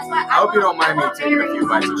 that's why I hope you don't mind me taking a Mary. few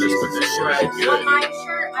bites of this, but this shit ain't On good. my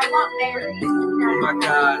shirt, I want Mary. Oh my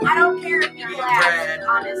God. I don't care if people ask, Brad,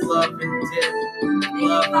 honestly. love and dip. They can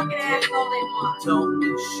Love and fucking ask dip. all they want. Don't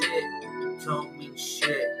mean shit. Don't mean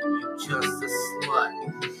shit. You just a slut.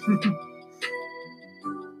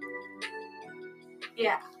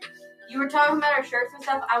 Yeah. You were talking about our shirts and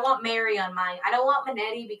stuff. I want Mary on mine. I don't want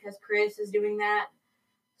Manetti because Chris is doing that.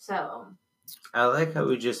 So. I like how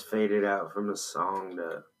we just faded out from a song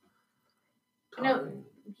to. No,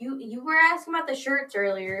 you were asking about the shirts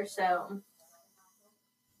earlier, so.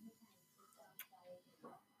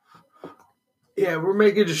 Yeah, we're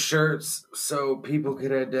making shirts so people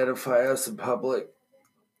can identify us in public.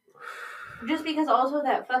 Just because also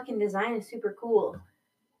that fucking design is super cool.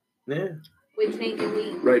 Yeah. Which Nathan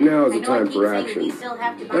we. Right now is I the know I time keep for saying action. we still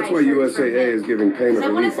have to buy That's why shirts from USAA him. is giving payment I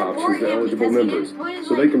want to relief support options to him eligible because he members, didn't put his,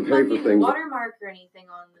 so they can pay for fucking things. watermark or anything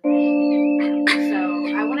on the thing. So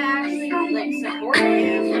I want to actually support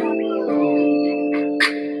him.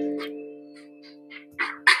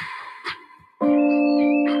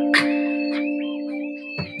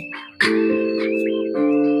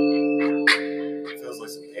 Feels like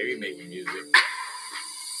some heavy making music.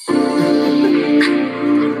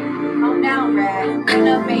 Calm down, Brad.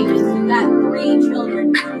 Enough babies. You got 3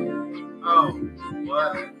 children. Oh,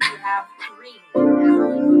 what? You have 3.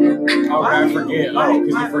 Oh, I forget. Oh,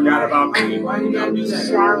 because you forgot about me. Why you gotta do that?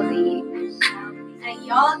 Shelby. And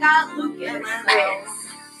y'all got Lucas.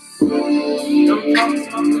 Don't talk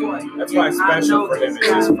to my boy. That's why it's special for him. It's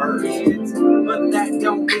his first. Kids, but that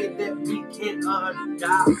don't mean that we can't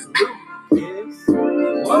adopt Lucas.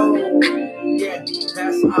 Whoa, yeah,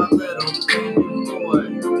 that's our little baby boy.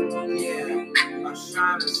 Yeah, a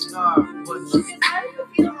shining star. But Lucas, how do you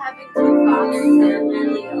feel having 2 fathers that are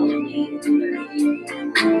literally only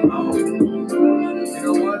 30? oh, you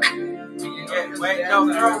know what? Yeah, wait, no,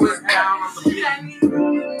 throw it down on the beat.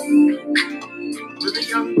 We're the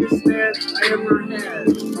youngest dads I ever had.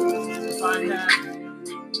 If I had.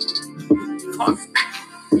 Fuck.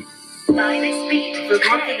 There's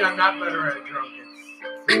one thing I'm not better at drunk.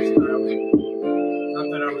 It's freestyling. Not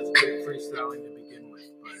that I was good at freestyling to begin with,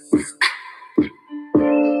 but.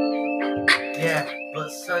 Yeah, but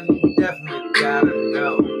son, you definitely gotta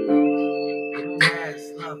know. Your dads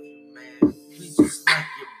love you, man. We just like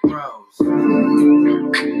your bros.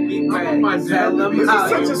 Be ready, my dad. tell them This is how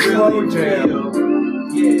such you a slow really jam. feel.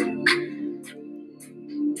 Yeah.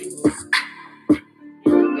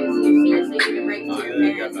 Lucas, you seriously need to break to Oh, your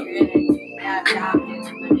yeah, parents got you're gonna have adopted. I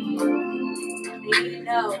mean, they need to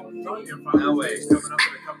know. No way. Coming up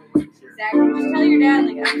in a couple weeks here. Exactly. Just tell your dad,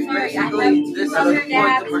 like, I'm sorry, I have Basically, 2 this is other the point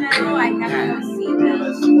dads that we're now. I have to go see them.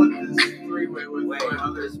 Let's split this 3-way with Wait, my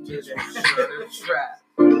other this bitch bitch. was sugar trap.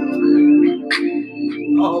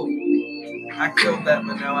 Oh, I killed that,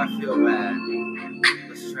 but now I feel bad.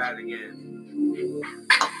 Let's try it again.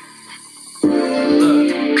 Look,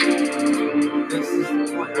 this is the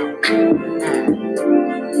point I'm getting at.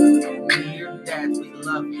 Me, your dads, we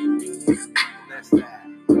love you. That's that.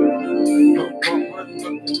 But what we're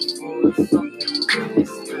looking for is something really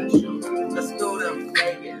special. Let's go to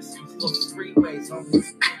Vegas. Look 3 ways on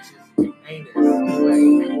these bitches' anus.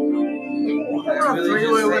 Wait. I'm on a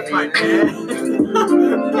 3-way with my dad.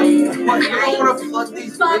 What, you don't want to plug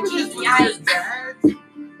these bitches with your dads?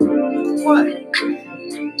 What?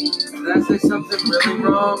 Did I say something really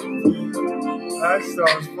wrong? That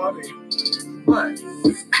sounds funny. What?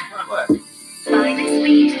 What? Do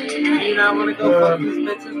you not want to go fuck these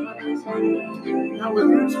bitches? That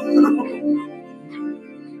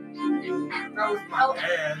was my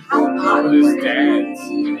dad. How Not with his dads.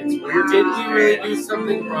 It's weird. Did we really do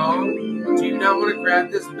something wrong? Do you not want to grab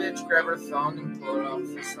this bitch, grab her thong, and pull it off to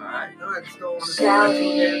the side? No, I just don't want to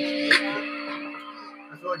Shelby. I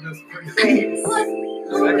feel like that's pretty. Plus,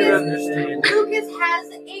 I can understand. Lucas has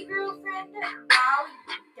a girlfriend. Wow,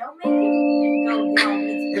 don't make him go get all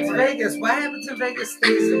these. It's Vegas. What happens in Vegas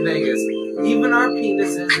stays in Vegas. Even our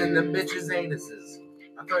penises and the bitches' anuses.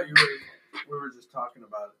 I thought we were just talking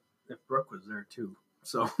about if Brooke was there too.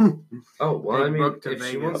 So. Oh well, I mean, Brooke to if she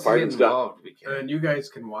Vegas. wants to get involved, we can. And you guys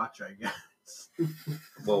can watch, I guess.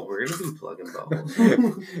 Well, we're gonna be plugging balls.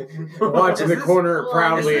 Watching the corner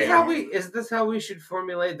proudly. Is this how we should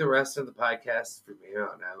formulate the rest of the podcast from here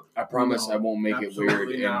on out? I promise No, I won't make it weird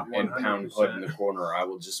absolutely not, and pound put in 100%. the corner. I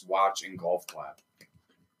will just watch and golf clap.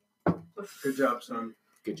 Good job, son.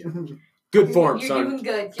 Good job. Good form, You're son. doing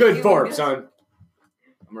good. Good form, son.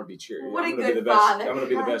 I'm gonna be cheer. What a I'm gonna be good the best. father. I'm gonna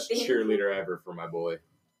be the best God damn. cheerleader ever for my boy.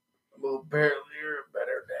 Well, apparently you're a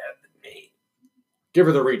better dad than me. Give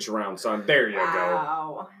her the reach around, son. There you go.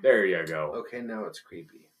 Wow. There you go. Okay, now it's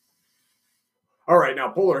creepy. All right, now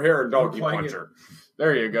pull her hair and donkey We're playing punch her.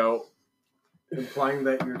 There you go. Implying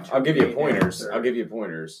that you're. I'll give you pointers. I'll give you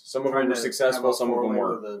pointers. Some of them were successful. Some of them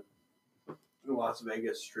weren't. The Las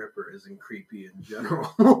Vegas stripper isn't creepy in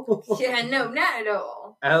general. Yeah, no, not at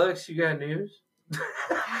all. Alex, you got news?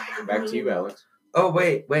 Back to you, Alex. Oh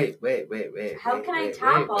wait. How can I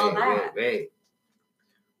top all that?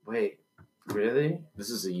 Wait. Really? This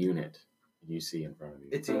is a unit you see in front of you.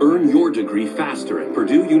 It's Earn your degree faster at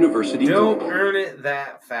Purdue University. Don't Global. earn it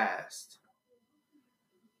that fast.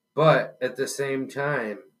 But at the same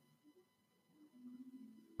time,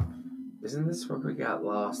 isn't this where we got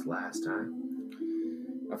lost last time?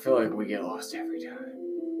 I feel like we get lost every time.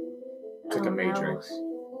 It's like a Matrix.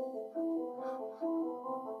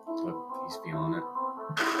 Look, he's feeling it.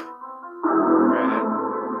 Brad,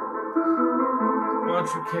 why don't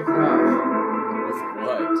you kick it off? With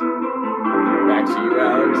what? Back to you,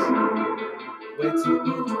 Alex. Wait till the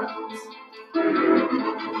beat drops.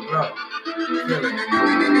 Bro, kill it.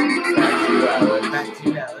 Back to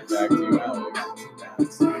you, Alex. Back to you, Alex.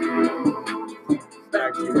 Back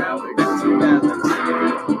to you, Alex. Back to you, Alex. Back to you, Alex. Back to you, Alex.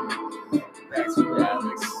 Back to you,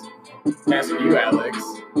 Alex. Passing you, Alex.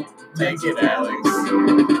 Take it, Alex.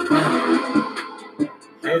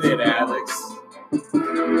 Hit it, Alex.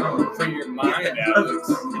 Oh, Free your mind, Alex.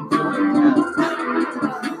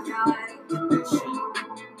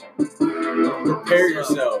 Prepare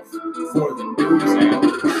yourself for the news,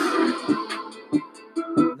 Alex.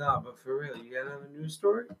 No, but for real, you got another news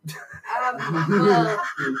story? Well,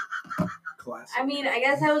 Classic. I mean, I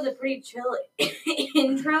guess that was a pretty chill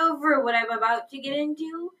intro for what I'm about to get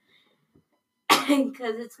into.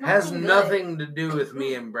 Because it's Has good. nothing to do with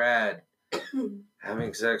me and Brad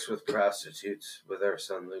having sex with prostitutes with our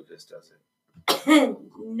son Lucas, does it?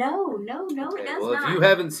 No, Okay, it does well, not. if you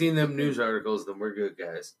haven't seen them news articles, then we're good,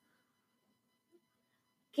 guys.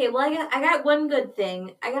 Okay, well, I got one good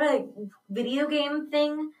thing. I got a video game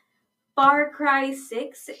thing. Far Cry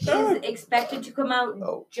 6 is expected to come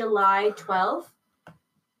out July 12th.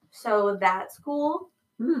 So that's cool.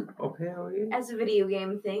 Okay, okay. As a video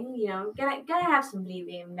game thing, you know, gotta have some video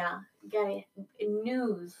game now. Gotta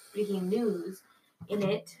breaking news in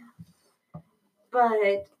it.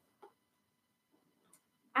 But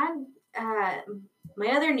my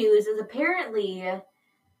other news is apparently, I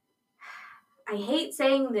hate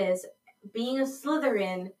saying this, being a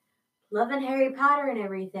Slytherin, loving Harry Potter and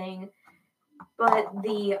everything, but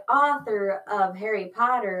the author of Harry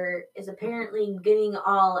Potter is apparently getting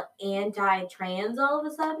all anti-trans all of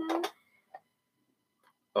a sudden.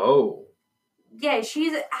 Oh. Yeah,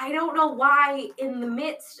 I don't know why in the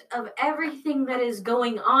midst of everything that is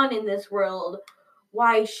going on in this world,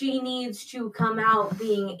 why she needs to come out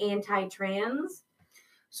being anti-trans.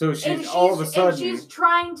 So she's all of a sudden. And she's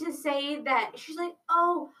trying to say that, she's like,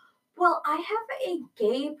 oh, well, I have a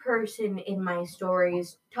gay person in my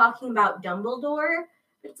stories talking about Dumbledore.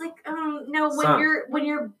 It's like, no, when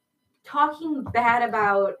you're talking bad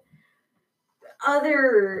about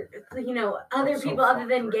other people other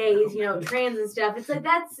than gays, trans and stuff, it's like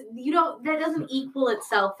that doesn't equal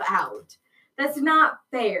itself out. That's not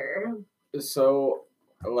fair. So,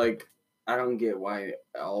 like, I don't get why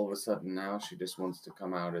all of a sudden now she just wants to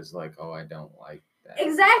come out as like, oh, I don't like that.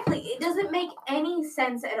 Exactly. It doesn't make any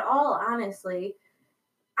sense at all, honestly.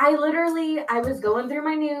 I was going through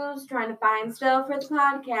my news trying to find stuff for the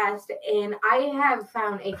podcast, and I have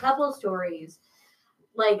found a couple stories,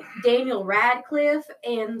 like Daniel Radcliffe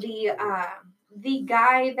and the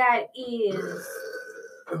guy that is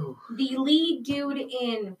the lead dude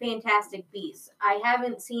in Fantastic Beasts. I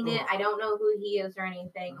haven't seen it. I don't know who he is or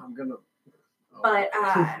anything. But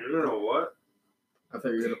You don't know what? I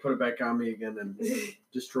thought you were gonna put it back on me again and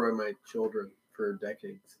destroy my children. for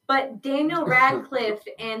decades. But Daniel Radcliffe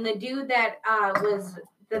and the dude that was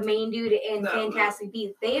the main dude in Fantastic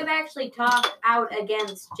Beasts, they have actually talked out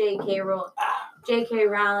against J.K.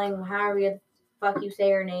 Rowling, however the fuck you say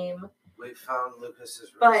her name. We found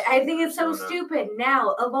Lucas's. But I think it's so stupid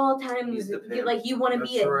now. Of all times, you want to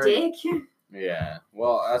be a dick. Yeah.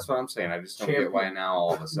 Well, that's what I'm saying. I just don't get why now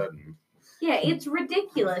all of a sudden. Yeah, it's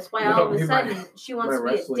ridiculous why all of a sudden she wants to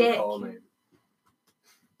be a dick.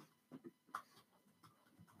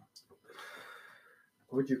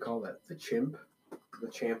 What would you call that? The chimp? The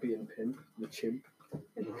champion pimp? The chimp?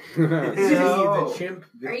 The chimp.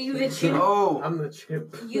 Are you the chimp? Oh, I'm the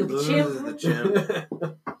chimp. You the chimp? The chimp.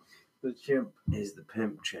 The chimp is the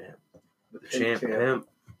pimp champ. The Champ pimp.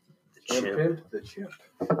 The chimp. chimp. The chimp.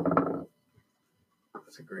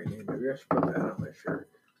 That's a great name. Maybe I should put that on my shirt.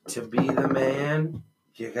 To be the man,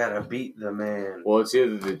 you gotta beat the man. Well, it's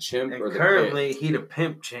either the chimp and or the currently he the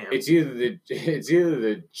pimp champ. It's either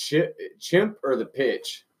the chimp or the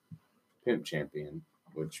pitch. Pimp champion,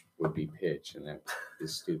 which would be pitch, and that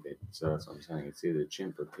is stupid. So that's what I'm saying. It's either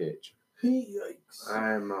chimp or pitch. Yikes.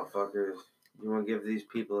 Alright, motherfuckers. You wanna give these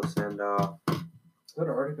people a send off? Has it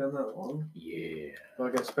already been that long? Yeah.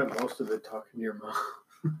 Like I spent most of it talking to your mom.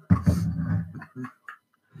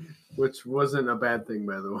 Which wasn't a bad thing,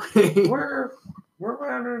 by the way. We're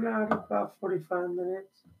running out about 45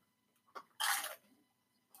 minutes.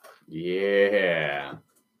 Yeah.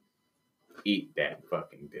 Eat that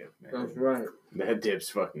fucking dip, man. That's right. That dip's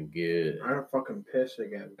fucking good. I gotta fucking piss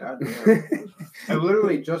again. God damn. I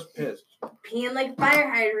literally just pissed. Peeing like a fire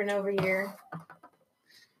hydrant over here.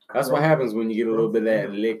 That's what happens when you get a little bit of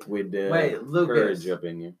that liquid courage up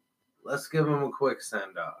in you. Let's give him a quick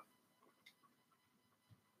send off.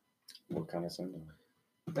 What kind of send off?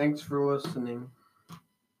 Thanks for listening.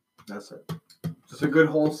 That's it. Just a good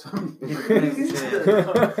wholesome. I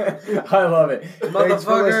love it.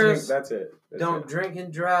 Motherfuckers, that's it. Don't drink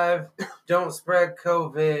and drive. Don't spread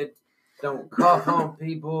COVID. Don't cough on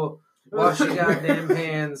people. Wash your goddamn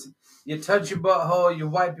hands. You touch your butthole, you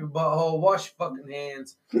wipe your butthole, wash your fucking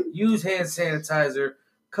hands. Use hand sanitizer.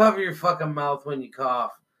 Cover your fucking mouth when you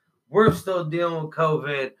cough. We're still dealing with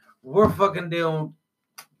COVID. We're fucking dealing.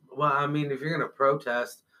 Well, I mean, if you're gonna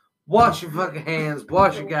protest, wash your fucking hands.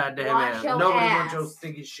 Wash your goddamn hands. Nobody wants your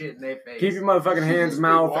stinky shit in their face. Keep your motherfucking hands,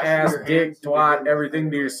 mouth, ass, dick, twat,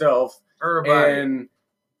 everything to yourself. Everybody. And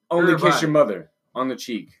only kiss your mother on the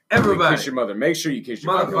cheek. Everybody. Only kiss your mother. Make sure you kiss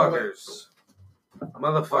your mother.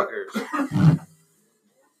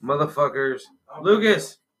 Motherfuckers.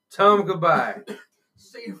 Lucas, tell them goodbye.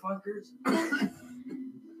 See you, fuckers.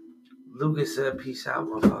 Lucas said, peace out,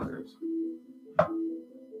 motherfuckers.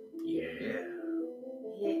 Yeah.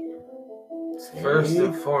 First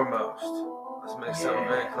and foremost, let's make something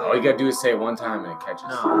very clear. All you gotta do is say it one time and it catches. No,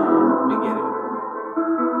 let me get it.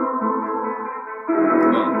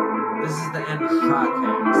 This is the end of the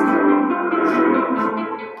podcast.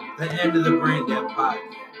 The end of the Braindead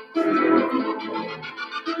podcast.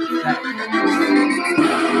 That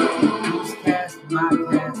cast. Who's cast? My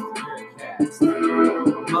cast. Your cast.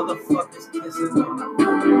 Motherfuckers kissing on a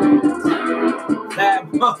fucking ass. That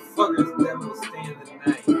motherfucker's devil stay in the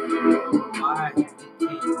night. Why? It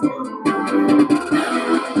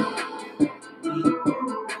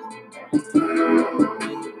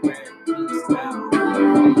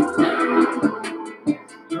can't work.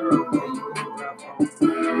 You're okay. You can drop home.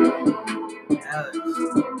 Alex.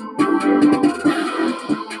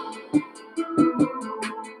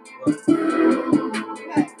 What?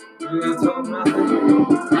 You gonna tell him nothing?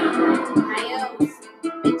 Adios,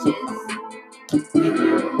 bitches.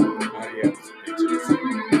 Adios, bitches.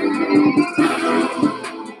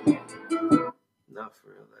 Not for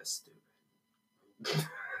real, that's stupid.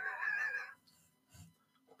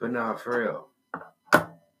 But no, for real.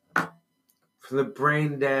 For the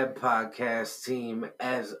Braindead podcast team,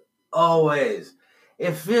 as always,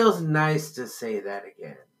 it feels nice to say that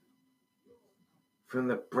again. From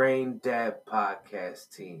the Braindead podcast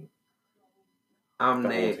team, I'm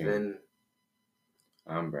Nathan.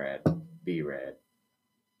 I'm Brad. B-Rad.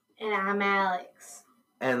 And I'm Alex.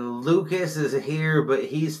 And Lucas is here, but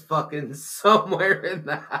he's fucking somewhere in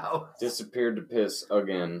the house. Disappeared to piss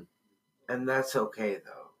again. And that's okay,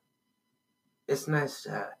 though. It's nice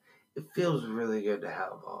to have. It feels really good to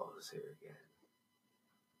have all of us here again.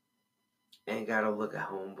 Ain't gotta look at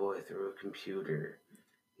homeboy through a computer.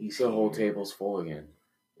 He's The whole here. table's full again.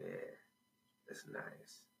 Yeah. It's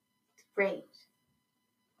nice. Great.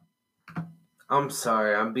 I'm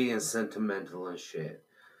sorry, I'm being sentimental and shit.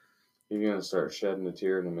 You're gonna start shedding a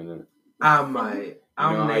tear in a minute. I might. You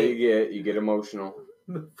I'm know how Nate. you get emotional.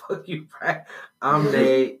 Fuck you, Brad. I'm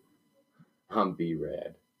Nate. I'm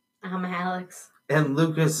B-Rad. I'm Alex. And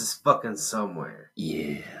Lucas is fucking somewhere.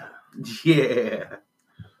 Yeah. Yeah.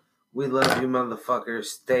 We love you, motherfuckers.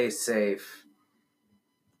 Stay safe.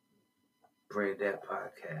 Braindead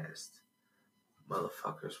Podcast.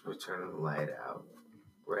 Motherfuckers, we're turning the light out.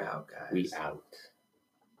 We're out, guys. We out.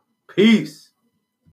 Peace.